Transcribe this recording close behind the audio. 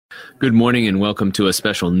Good morning and welcome to a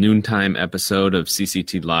special noontime episode of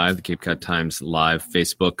CCT Live, the Cape Cod Times live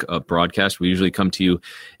Facebook broadcast. We usually come to you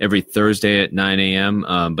every Thursday at 9 a.m.,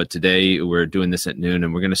 but today we're doing this at noon,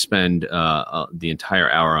 and we're going to spend the entire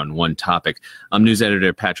hour on one topic. I'm news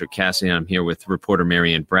editor Patrick Cassidy. I'm here with reporter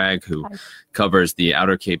Marianne Bragg, who covers the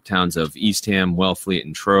Outer Cape towns of Eastham, Wellfleet,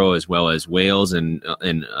 and Truro, as well as Wales and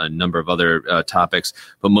a number of other topics.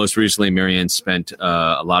 But most recently, Marianne spent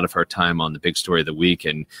a lot of her time on the big story of the week,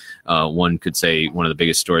 and one could say one of the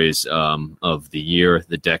biggest stories of the year,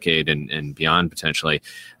 the decade, and beyond potentially,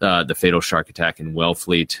 the fatal shark attack in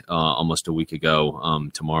Wellfleet almost a week ago.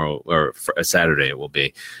 Tomorrow, or Saturday it will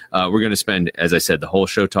be. We're going to spend, as I said, the whole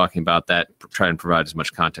show talking about that, try and provide as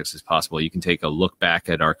much context as possible. You can take a look back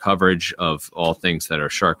at our coverage of all things that are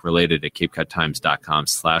shark related at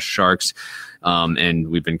capecodtimes.com/sharks. And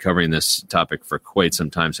we've been covering this topic for quite some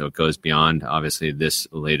time, so it goes beyond, obviously, this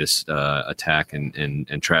latest attack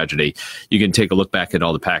and tragedy. You can take a look back at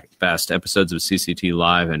all the past episodes of CCT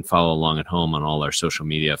Live and follow along at home on all our social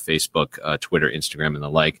media, Facebook, Twitter, Instagram, and the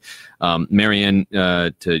like. Marianne,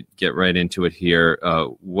 to get right into it here,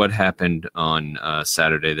 what happened on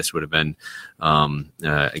Saturday? This would have been,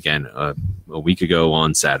 again, a week ago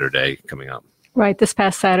on Saturday coming up. Right, this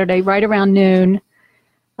past Saturday, right around noon.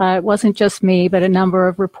 It wasn't just me, but a number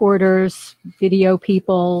of reporters, video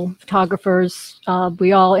people, photographers.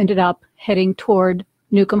 We all ended up heading toward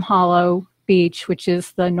Newcomb Hollow Beach, which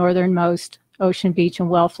is the northernmost ocean beach in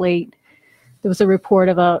Wellfleet. There was a report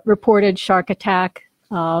of a reported shark attack,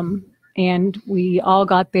 and we all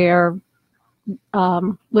got there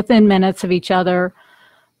within minutes of each other,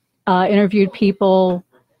 interviewed people.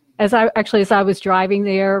 As I was driving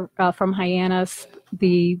there from Hyannis,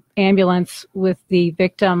 the ambulance with the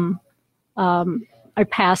victim, I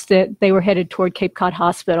passed it. They were headed toward Cape Cod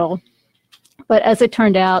Hospital. But as it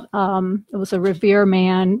turned out, it was a Revere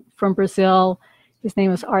man from Brazil. His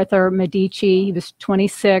name was Arthur Medici. He was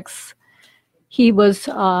 26. He was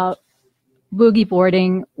boogie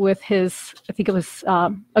boarding with his, I think it was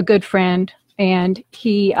a good friend. And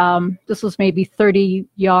he, this was maybe 300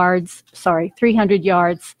 yards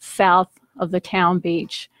south of the town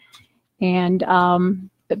beach. And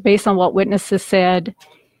based on what witnesses said,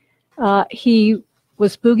 he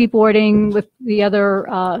was boogie boarding with the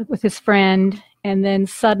other, with his friend. And then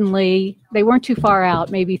suddenly, they weren't too far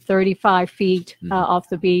out, maybe 35 feet off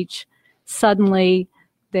the beach. Suddenly,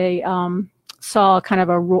 they saw kind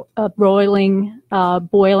of a boiling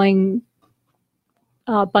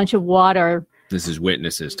bunch of water. This is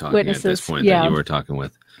witnesses talking at this point that you were talking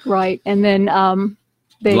with. Right. And then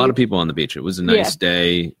a lot of people on the beach. It was a nice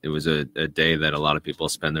day. It was a day that a lot of people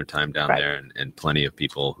spend their time down there, and plenty of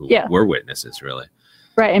people who were witnesses, really.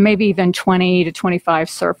 Right. And maybe even 20 to 25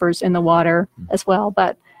 surfers in the water as well.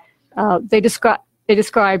 But they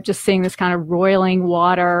described just seeing this kind of roiling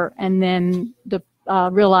water, and then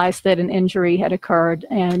realized that an injury had occurred.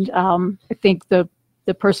 And I think the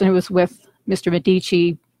person who was with Mr.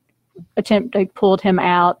 Medici they pulled him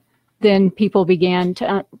out. Then people began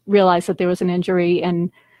to realize that there was an injury and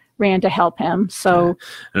ran to help him. So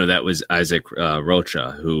I know that was Isaac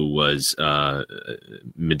Rocha, who was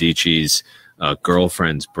Medici's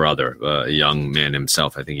girlfriend's brother, a young man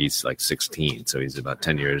himself. I think he's like 16, so he's about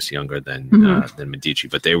 10 years younger than Medici.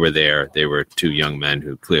 But they were there. They were two young men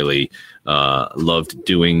who clearly loved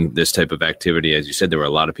doing this type of activity. As you said, there were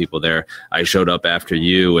a lot of people there. I showed up after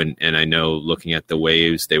you, and I know, looking at the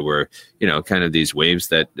waves, they were, kind of these waves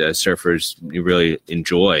that surfers really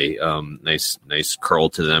enjoy. Nice curl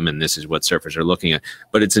to them, and this is what surfers are looking at.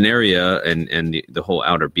 But it's an area, and the whole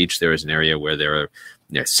outer beach there is an area where there are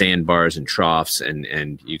sandbars and troughs,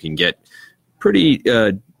 and you can get pretty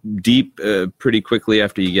deep pretty quickly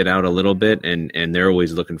after you get out a little bit, and they're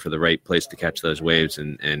always looking for the right place to catch those waves,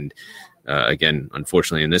 and again,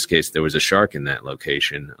 unfortunately in this case there was a shark in that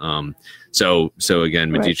location. So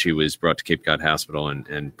again, Medici was brought to Cape Cod Hospital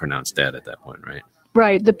and pronounced dead at that point, right?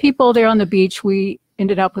 Right. The people there on the beach, we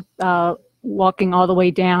ended up with walking all the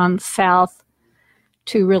way down south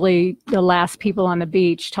to really the last people on the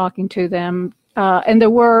beach, talking to them. And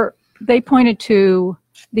they pointed to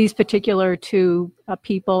these particular two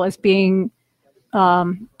people as being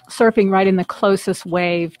surfing right in the closest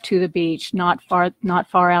wave to the beach, not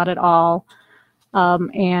far out at all.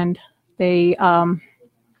 And they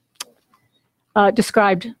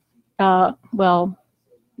described, well,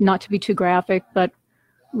 not to be too graphic, but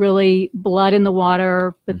really blood in the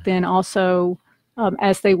water, but then also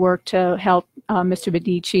as they worked to help Mr.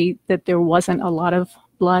 Medici, that there wasn't a lot of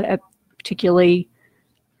blood, particularly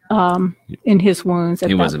in his wounds at that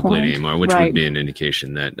point. He wasn't bleeding anymore, which Right. would be an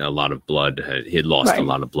indication that a lot of blood he had lost Right. a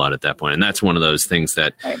lot of blood at that point. And that's one of those things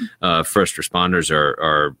that first responders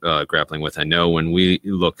are grappling with. I know when we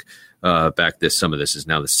look back, some of this is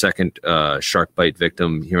now the second shark bite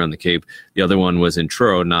victim here on the Cape. The other one was in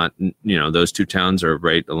Truro. Not, those two towns are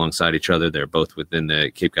right alongside each other. They're both within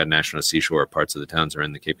the Cape Cod National Seashore. Parts of the towns are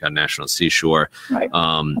in the Cape Cod National Seashore. Right.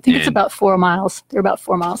 I think it's about 4 miles. They're about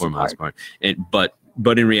 4 miles apart.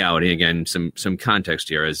 But in reality, again, some context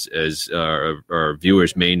here, as our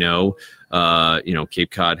viewers may know,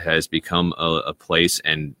 Cape Cod has become a place,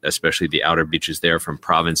 and especially the outer beaches there, from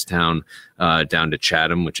Provincetown down to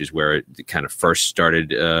Chatham, which is where it kind of first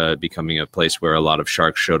started becoming a place where a lot of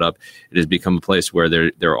sharks showed up. It has become a place where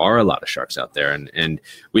there are a lot of sharks out there, and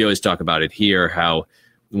we always talk about it here, how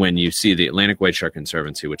when you see the Atlantic White Shark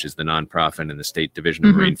Conservancy, which is the nonprofit and the State Division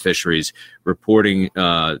of Marine Fisheries, reporting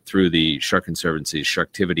through the Shark Conservancy's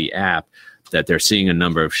Sharktivity app that they're seeing a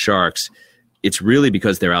number of sharks, it's really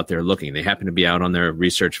because they're out there looking. They happen to be out on their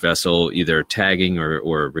research vessel, either tagging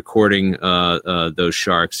or recording those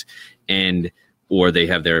sharks, or they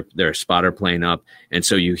have their spotter plane up. And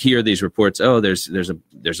so you hear these reports,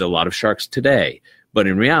 there's a lot of sharks today. But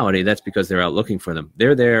in reality, that's because they're out looking for them.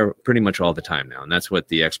 They're there pretty much all the time now. And that's what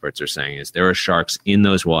the experts are saying, is there are sharks in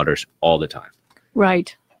those waters all the time.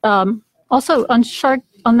 Right. Also,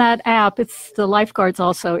 on that app, it's the lifeguards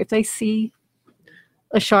also. If they see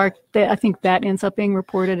a shark, I think that ends up being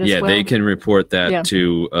reported as well. Yeah, they can report that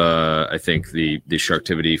to, I think, the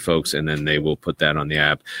Sharktivity folks, and then they will put that on the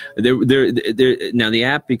app. Now, the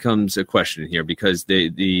app becomes a question here, because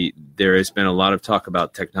there has been a lot of talk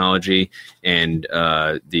about technology, and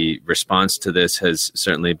the response to this has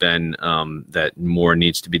certainly been that more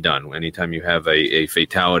needs to be done. Anytime you have a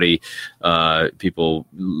fatality, people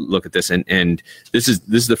look at this, and this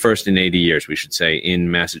is the first in 80 years, we should say, in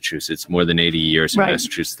Massachusetts. More than 80 years in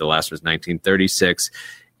Massachusetts. The last was 1936,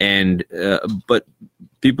 and but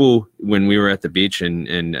people, when we were at the beach,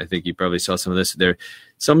 and I think you probably saw some of this, there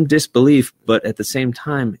some disbelief, but at the same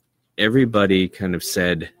time, everybody kind of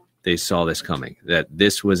said they saw this coming, that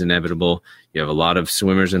this was inevitable. You have a lot of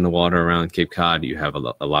swimmers in the water around Cape Cod. You have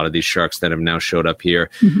a lot of these sharks that have now showed up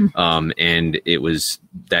here, and it was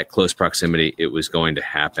that close proximity. It was going to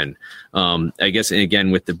happen. I guess, and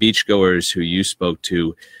again, with the beachgoers who you spoke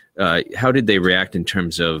to, how did they react in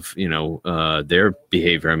terms of their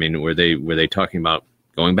behavior? I mean, were they talking about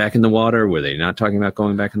going back in the water? Were they not talking about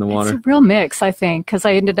going back in the water? It's a real mix, I think, because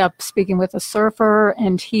I ended up speaking with a surfer,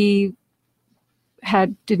 and he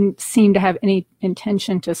didn't seem to have any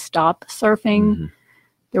intention to stop surfing.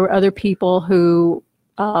 There were other people who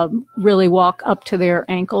really walk up to their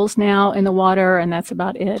ankles now in the water, and that's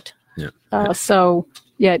about it. So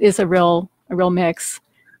it is a real mix.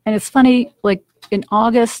 And it's funny, like in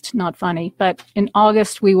August, not funny, but in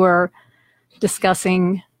August we were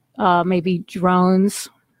discussing maybe drones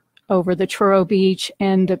over the Truro beach,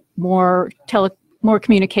 and more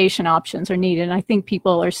communication options are needed. And I think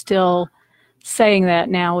people are still saying that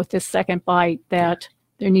now with this second bite, that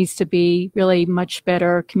there needs to be really much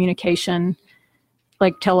better communication,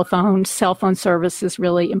 like cell phone service is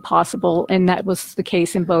really impossible. And that was the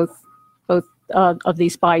case in both of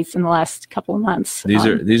these bites in the last couple of months.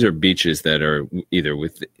 These are beaches that are either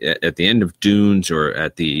at the end of dunes or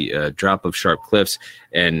at the drop of sharp cliffs,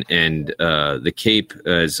 and the Cape,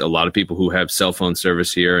 as a lot of people who have cell phone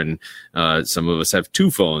service here, and some of us have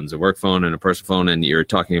two phones, a work phone and a personal phone, and you're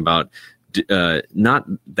talking about not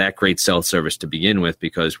that great cell service to begin with,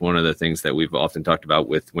 because one of the things that we've often talked about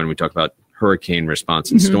when we talk about hurricane response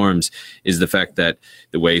and storms is the fact that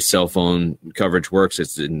the way cell phone coverage works,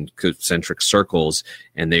 it's in concentric circles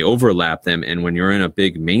and they overlap them. And when you're in a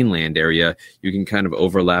big mainland area, you can kind of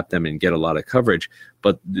overlap them and get a lot of coverage.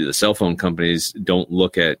 But the cell phone companies don't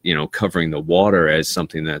look at, covering the water as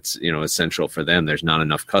something that's, essential for them. There's not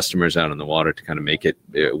enough customers out on the water to kind of make it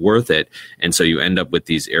worth it. And so you end up with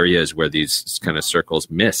these areas where these kind of circles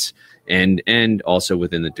miss. And also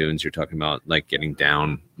within the dunes, you're talking about like getting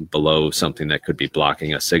down below something that could be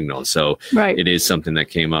blocking a signal. So it is something that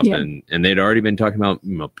came up, and they'd already been talking about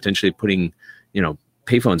potentially putting,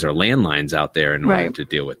 payphones or landlines out there in order to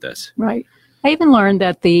deal with this. Right. I even learned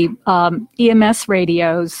that the EMS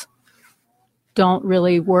radios don't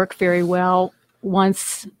really work very well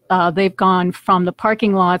once they've gone from the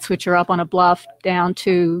parking lots, which are up on a bluff, down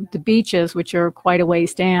to the beaches, which are quite a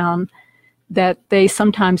ways down, that they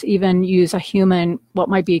sometimes even use what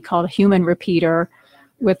might be called a human repeater,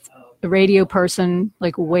 with the radio person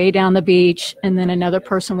like way down the beach, and then another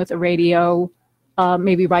person with a radio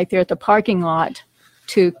maybe right there at the parking lot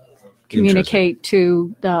to communicate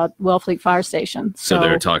to the Wellfleet Fire Station. So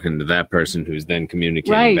they're talking to that person who's then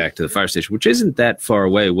communicating back to the fire station, which isn't that far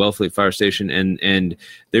away, Wellfleet Fire Station, and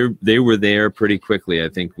they were there pretty quickly. I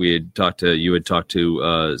think you had talked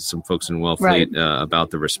to some folks in Wellfleet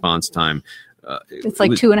about the response time. It's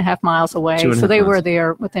like 2.5 miles away, so they were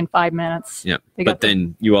there within 5 minutes. Yeah, but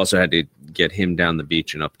then you also had to get him down the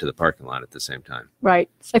beach and up to the parking lot at the same time. Right.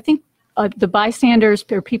 So I think the bystanders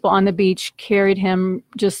or people on the beach carried him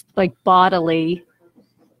just like bodily,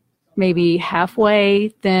 maybe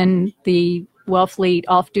halfway. Then the Wellfleet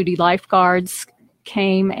off-duty lifeguards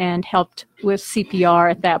came and helped with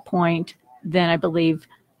CPR at that point. Then I believe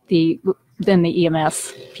the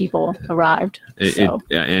EMS people arrived.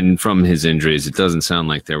 And from his injuries, it doesn't sound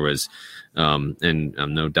like there was, and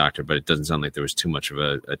I'm no doctor, but it doesn't sound like there was too much of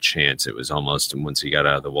a chance. It was almost, once he got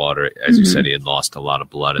out of the water, as you said, he had lost a lot of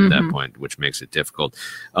blood at that point, which makes it difficult.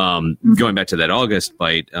 Going back to that August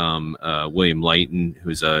bite, William Lighton,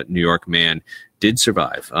 who's a New York man, did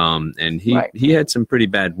survive. And he had some pretty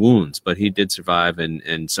bad wounds, but he did survive.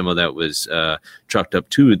 And some of that was chalked up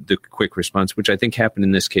to the quick response, which I think happened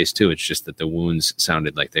in this case too. It's just that the wounds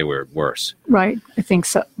sounded like they were worse. Right. I think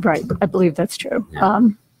so. Right. I believe that's true. Yeah.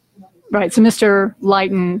 Right. So Mr.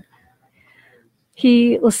 Lighton,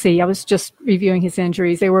 let's see, I was just reviewing his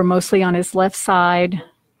injuries. They were mostly on his left side,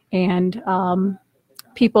 and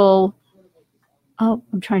people,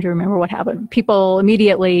 I'm trying to remember what happened. People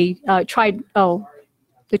immediately they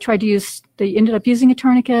ended up using a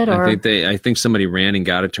tourniquet, or I think somebody ran and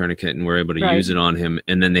got a tourniquet and were able to use it on him,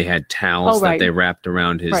 and then they had towels that they wrapped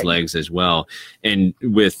around his legs as well. And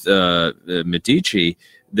with Medici,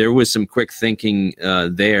 there was some quick thinking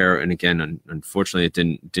there, and again, unfortunately,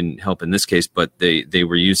 it didn't help in this case. But they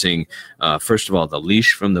were using, first of all, the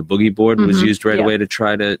leash from the boogie board was used right away to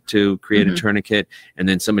try to create a tourniquet, and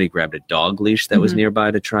then somebody grabbed a dog leash that was nearby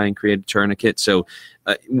to try and create a tourniquet. So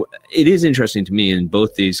it is interesting to me in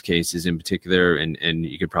both these cases, in particular, and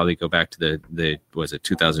you could probably go back to the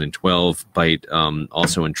 2012 bite,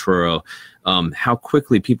 also in Truro. How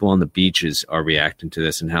quickly people on the beaches are reacting to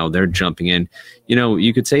this and how they're jumping in.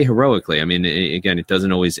 You could say heroically. I mean, again, it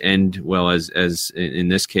doesn't always end well as in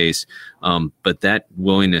this case, but that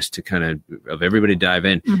willingness to kind of everybody dive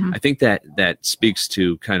in, I think that speaks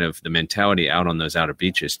to kind of the mentality out on those outer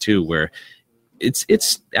beaches too, where it's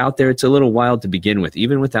out there. It's a little wild to begin with,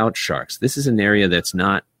 even without sharks. This is an area that's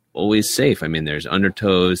not always safe. I mean, there's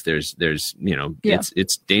undertows, there's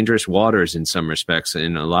it's dangerous waters in some respects,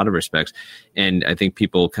 in a lot of respects, and I think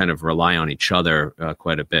people kind of rely on each other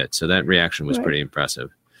quite a bit. So that reaction was pretty impressive.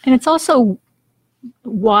 And it's also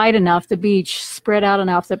wide enough, the beach spread out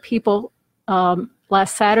enough that people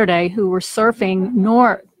last Saturday who were surfing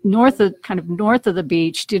north of the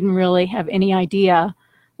beach didn't really have any idea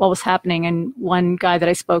what was happening. And one guy that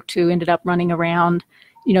I spoke to ended up running around,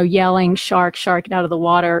 yelling, shark, get out of the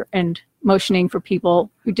water, and motioning for people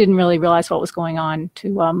who didn't really realize what was going on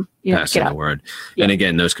to pass get the word. Yeah. And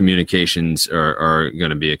again, those communications are going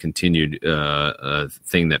to be a continued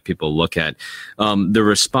thing that people look at. The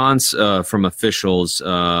response from officials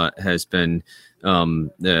has been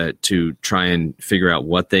to try and figure out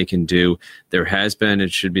what they can do. There has been,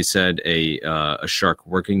 it should be said, a shark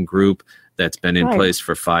working group that's been in place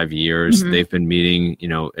for 5 years. They've been meeting,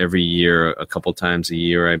 every year, a couple times a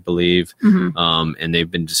year, I believe. And they've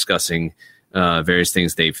been discussing various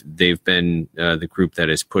things. They've been the group that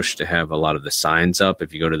has pushed to have a lot of the signs up.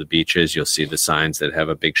 If you go to the beaches, you'll see the signs that have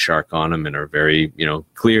a big shark on them and are very,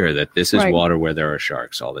 clear that this is water where there are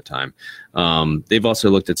sharks all the time. They've also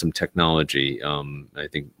looked at some technology. I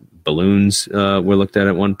think balloons were looked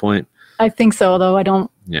at one point. I think so, although I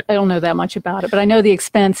don't know that much about it. But I know the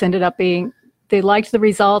expense ended up being, they liked the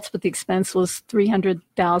results, but the expense was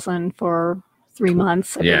 $300,000 for 3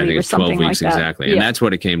 months. I think it's 12 weeks exactly. Yeah. And that's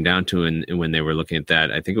what it came down to. And when they were looking at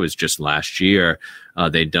that, I think it was just last year,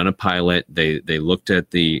 they'd done a pilot. They looked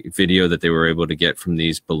at the video that they were able to get from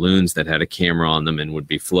these balloons that had a camera on them and would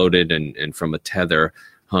be floated and from a tether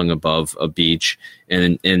hung above a beach.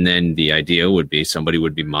 And then the idea would be somebody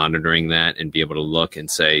would be monitoring that and be able to look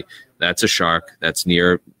and say, that's a shark, that's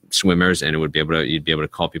near swimmers, and you'd be able to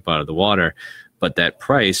call people out of the water. But that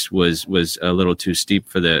price was a little too steep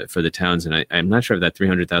for the towns, and I'm not sure if that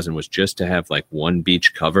 $300,000 was just to have like one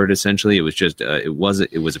beach covered. Essentially, it was just it was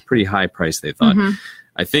a pretty high price, they thought.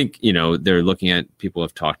 I think, they're looking at, people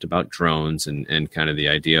have talked about drones and kind of the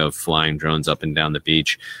idea of flying drones up and down the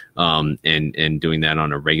beach, and doing that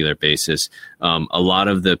on a regular basis. A lot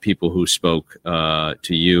of the people who spoke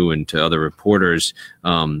to you and to other reporters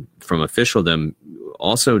from officialdom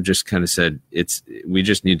also just kind of said we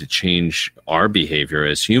just need to change our behavior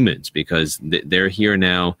as humans, because they're here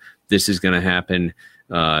now. this is going to happen.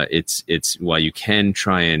 It's while you can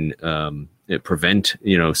try and prevent,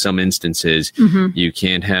 some instances, you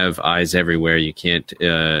can't have eyes everywhere. You can't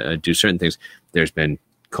do certain things. There's been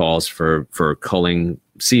calls for culling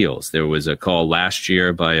seals. There was a call last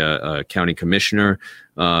year by a county commissioner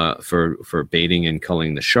for baiting and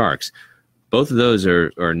culling the sharks. Both of those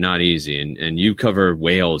are not easy, and you cover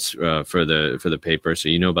whales for the paper, so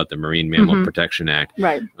you know about the Marine Mammal Protection Act.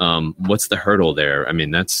 Right. What's the hurdle there? I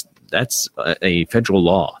mean, that's a federal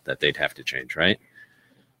law that they'd have to change, right?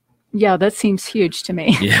 Yeah, that seems huge to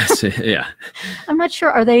me. Yes. Yeah. I'm not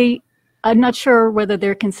sure. I'm not sure whether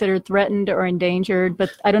they're considered threatened or endangered,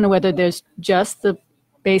 but I don't know whether there's just the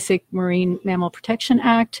basic Marine Mammal Protection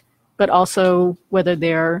Act, but also whether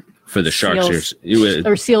they're for the sharks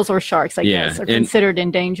seals or sharks, I guess, are considered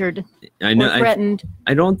endangered or threatened.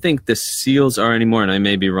 I don't think the seals are anymore, and I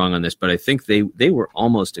may be wrong on this, but I think they were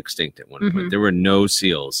almost extinct at one point. There were no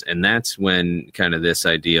seals, and that's when kind of this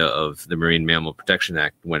idea of the Marine Mammal Protection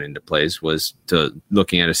Act went into place, was to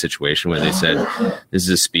looking at a situation where they said this is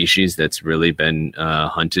a species that's really been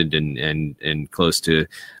hunted and close to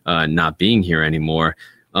not being here anymore,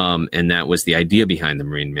 and that was the idea behind the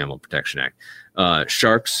Marine Mammal Protection Act.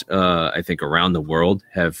 Sharks, I think around the world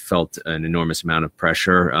have felt an enormous amount of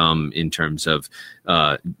pressure in terms of,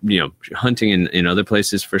 hunting in other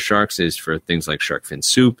places for sharks is for things like shark fin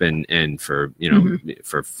soup and for,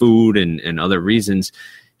 for food and other reasons.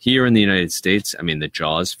 Here in the United States, I mean, the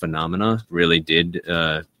Jaws phenomena really did,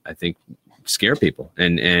 I think, scare people.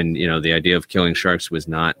 And the idea of killing sharks was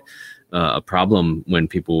not a problem when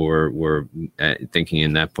people were thinking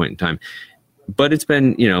in that point in time. But it's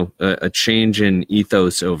been, a change in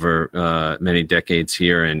ethos over many decades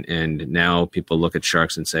here, and now people look at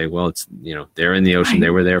sharks and say, well, it's they're in the ocean,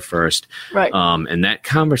 they were there first, right? And that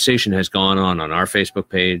conversation has gone on our Facebook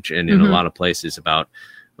page and in a lot of places about,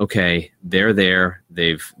 okay, they're there,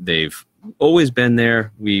 they've always been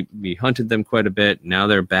there. We hunted them quite a bit. Now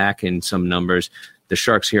they're back in some numbers. The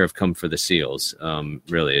sharks here have come for the seals.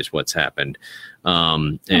 Really, is what's happened.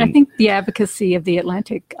 And I think the advocacy of the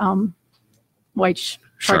Atlantic White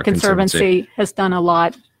Shark Conservancy has done a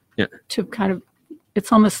lot to kind of, it's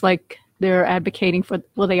almost like they're advocating for,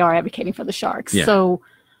 they are advocating for the sharks. Yeah. So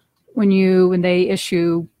when they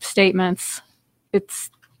issue statements, it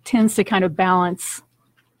tends to kind of balance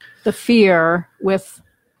the fear with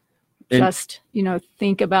just,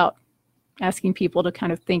 think about asking people to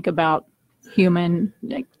kind of think about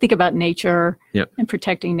think about nature and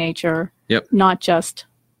protecting nature, not just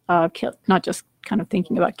kind of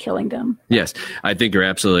thinking about killing them. Yes, I think you're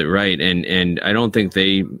absolutely right. And I don't think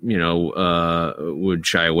they, would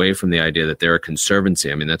shy away from the idea that they're a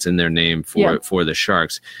conservancy. I mean, that's in their name for the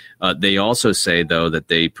sharks. They also say, though, that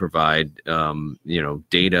they provide,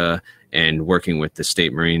 data, and working with the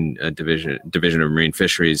State Marine Division of Marine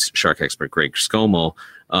Fisheries shark expert Greg Scommel,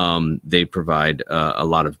 they provide a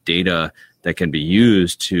lot of data that can be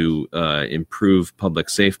used to improve public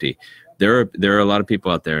safety. There are a lot of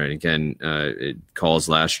people out there, and again, calls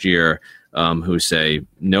last year who say,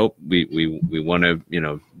 nope, we want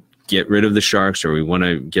to get rid of the sharks, or we want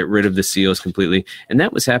to get rid of the seals completely. And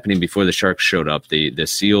that was happening before the sharks showed up. The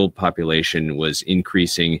seal population was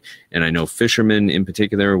increasing, and I know fishermen in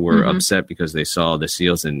particular were upset because they saw the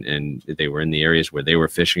seals and they were in the areas where they were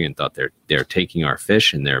fishing and thought they're taking our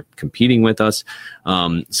fish and they're competing with us.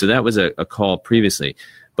 So that was a call previously.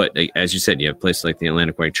 But as you said, you have places like the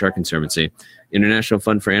Atlantic White Shark Conservancy, International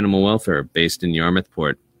Fund for Animal Welfare, based in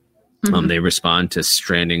Yarmouthport. They respond to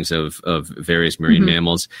strandings of various marine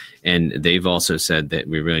mammals, and they've also said that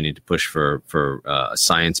we really need to push for a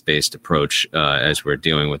science-based approach as we're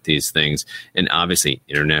dealing with these things. And obviously,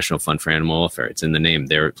 International Fund for Animal Welfare, it's in the name.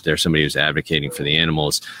 They're somebody who's advocating for the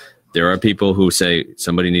animals. There are people who say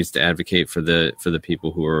somebody needs to advocate for the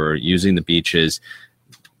people who are using the beaches.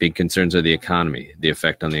 Big concerns are the economy, the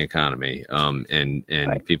effect on the economy, and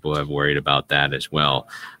right. People have worried about that as well.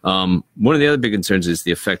 One of the other big concerns is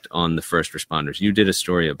the effect on the first responders. You did a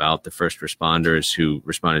story about the first responders who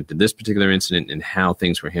responded to this particular incident and how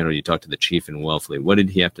things were handled. You talked to the chief in Wellfleet. What did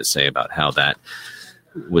he have to say about how that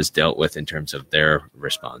was dealt with in terms of their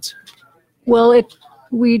response? Well,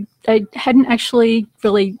 I hadn't actually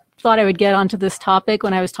really thought I would get onto this topic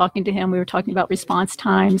when I was talking to him. We were talking about response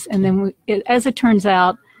times, and then as it turns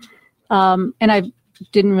out, and I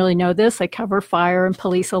didn't really know this, I cover fire and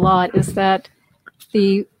police a lot, is that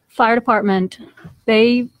the fire department,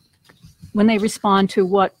 when they respond to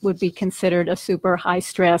what would be considered a super high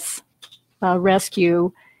stress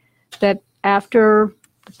rescue, that after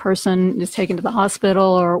the person is taken to the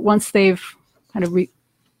hospital or once they've kind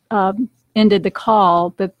of ended the call,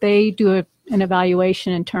 that they do a an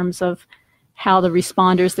evaluation in terms of how the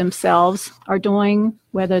responders themselves are doing,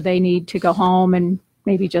 whether they need to go home and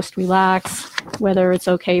maybe just relax, whether it's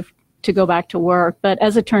okay to go back to work. But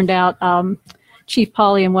as it turned out, Chief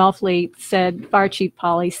Polly in Wellfleet Fire Chief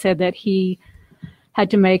Polly said that he had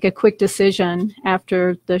to make a quick decision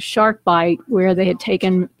after the shark bite where they had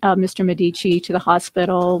taken Mr. Medici to the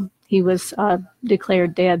hospital. He was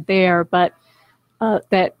declared dead there, but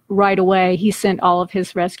that right away he sent all of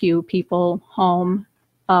his rescue people home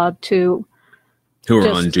who were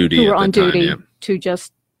on duty to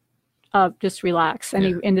just relax. And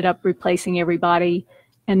he ended up replacing everybody.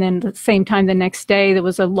 And then at the same time, the next day, there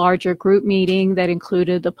was a larger group meeting that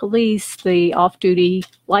included the police, the off-duty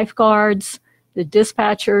lifeguards, the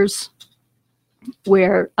dispatchers,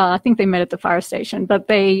 where I think they met at the fire station, but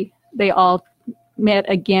they all met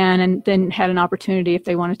again and then had an opportunity if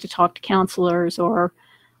they wanted to talk to counselors or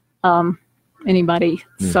anybody.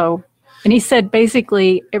 So, and he said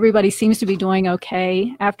basically everybody seems to be doing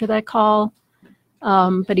okay after that call,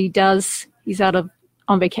 but he's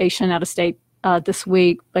on vacation out of state this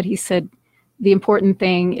week, but he said the important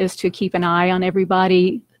thing is to keep an eye on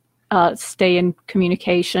everybody, stay in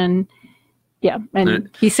communication. Yeah, and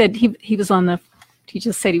he said he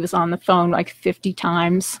just said he was on the phone like 50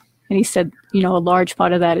 times. And he said, a large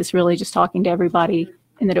part of that is really just talking to everybody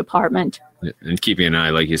in the department. And keeping an eye,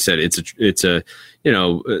 like you said, it's a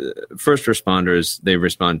first responders, they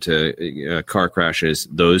respond to car crashes.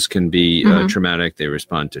 Those can be traumatic. They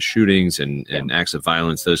respond to shootings and acts of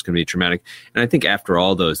violence. Those can be traumatic. And I think after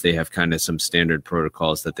all those, they have kind of some standard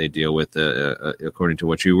protocols that they deal with, according to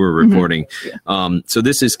what you were reporting. So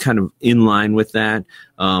this is kind of in line with that.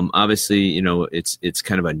 Obviously, it's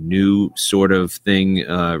kind of a new sort of thing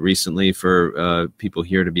recently for people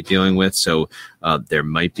here to be dealing with. So there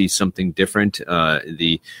might be something different.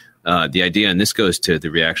 The idea, and this goes to the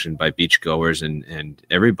reaction by beachgoers and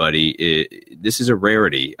everybody, this is a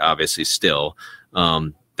rarity, obviously, still.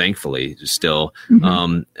 Thankfully, still.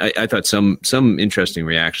 I thought some interesting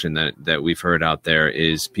reaction that we've heard out there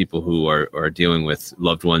is people who are dealing with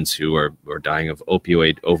loved ones who are dying of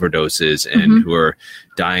opioid overdoses and who are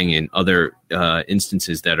dying in other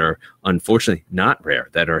instances that are unfortunately not rare,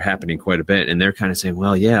 that are happening quite a bit. And they're kind of saying,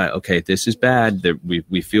 well, yeah, okay, this is bad.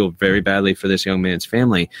 We feel very badly for this young man's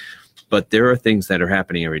family. But there are things that are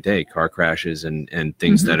happening every day, car crashes and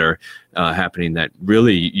things that are happening that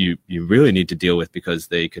really you really need to deal with because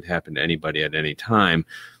they could happen to anybody at any time.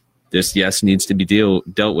 This, yes, needs to be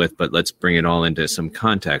dealt with, but let's bring it all into some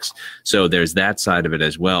context. So there's that side of it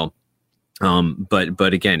as well.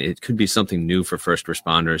 But again, it could be something new for first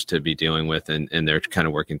responders to be dealing with, and they're kind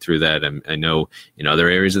of working through that. I know in other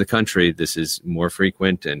areas of the country, this is more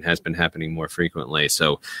frequent and has been happening more frequently.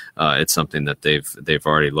 So it's something that they've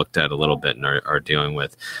already looked at a little bit and are dealing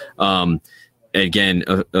with. Again,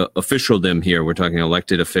 officialdom here, we're talking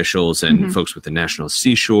elected officials and folks with the National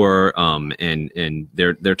Seashore, and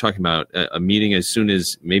they're talking about a meeting as soon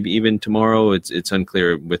as maybe even tomorrow. It's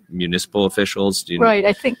unclear with municipal officials. Right,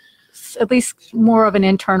 I think at least more of an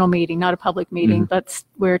internal meeting, not a public meeting, but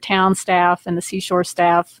where town staff and the Seashore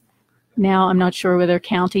staff, now I'm not sure whether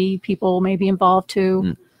county people may be involved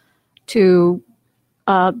too,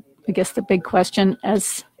 I guess the big question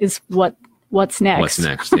is what's next? What's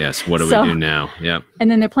next? Yes. What do we do now? Yeah. And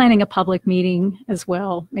then they're planning a public meeting as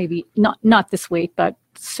well, maybe not this week, but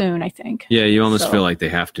soon, I think. Yeah, you almost feel like they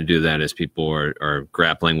have to do that as people are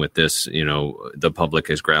grappling with this. The public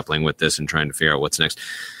is grappling with this and trying to figure out what's next.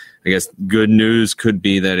 I guess good news could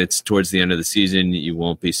be that it's towards the end of the season. You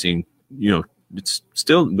won't be seeing, it's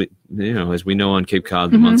still, as we know on Cape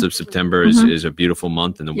Cod, the month of September is a beautiful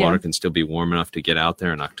month, and the water can still be warm enough to get out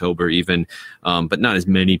there in October even, but not as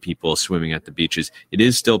many people swimming at the beaches. It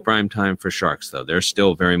is still prime time for sharks, though. They're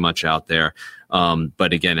still very much out there.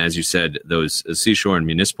 But again, as you said, those seashore and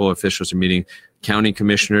municipal officials are meeting. County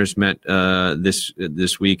commissioners met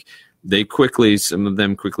this week. Some of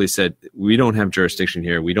them quickly said, we don't have jurisdiction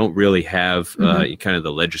here. We don't really have kind of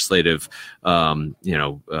the legislative,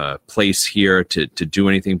 place here to do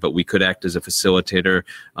anything, but we could act as a facilitator.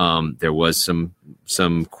 There was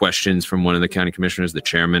some questions from one of the county commissioners, the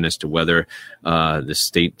chairman, as to whether the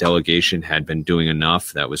state delegation had been doing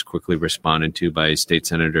enough. That was quickly responded to by State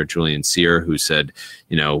Senator Julian Cyr, who said,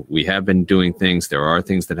 we have been doing things. There are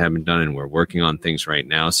things that have been done, and we're working on things right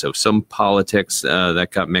now. So some politics that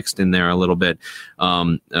got mixed in there a little bit.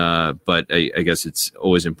 But I guess it's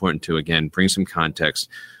always important to, again, bring some context.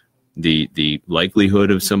 The likelihood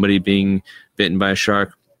of somebody being bitten by a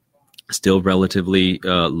shark, still relatively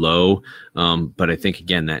low. But I think,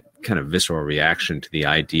 again, that kind of visceral reaction to the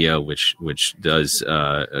idea, which does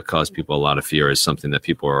cause people a lot of fear, is something that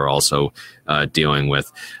people are also dealing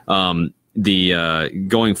with.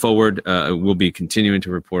 Going forward, we'll be continuing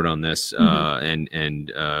to report on this.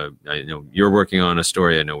 And I know you're working on a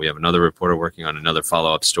story. I know we have another reporter working on another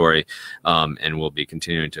follow-up story. And we'll be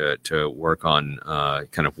continuing to work on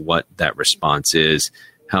kind of what that response is,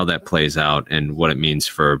 how that plays out, and what it means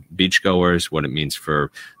for beachgoers, what it means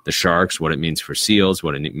for the sharks, what it means for seals,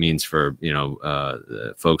 what it means for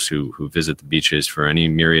folks who visit the beaches for any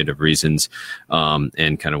myriad of reasons,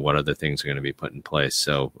 and kind of what other things are going to be put in place.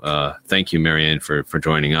 So thank you, Marianne, for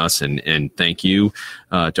joining us, and thank you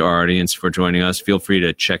to our audience for joining us. Feel free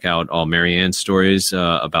to check out all Marianne's stories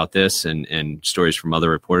about this and stories from other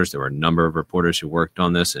reporters. There were a number of reporters who worked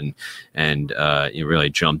on this and you really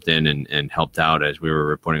jumped in and helped out as we were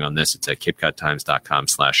reporting on this. It's at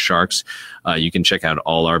capecodtimes.com/sharks. You can check out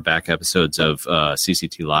all our back episodes of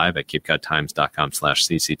CCT Live at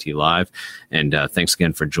capecodtimes.com/CCT Live. And thanks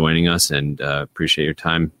again for joining us, and appreciate your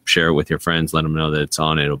time. Share it with your friends. Let them know that it's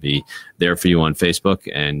on. It'll be there for you on Facebook.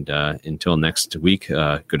 And until next week,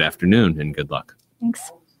 good afternoon and good luck.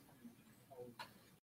 Thanks.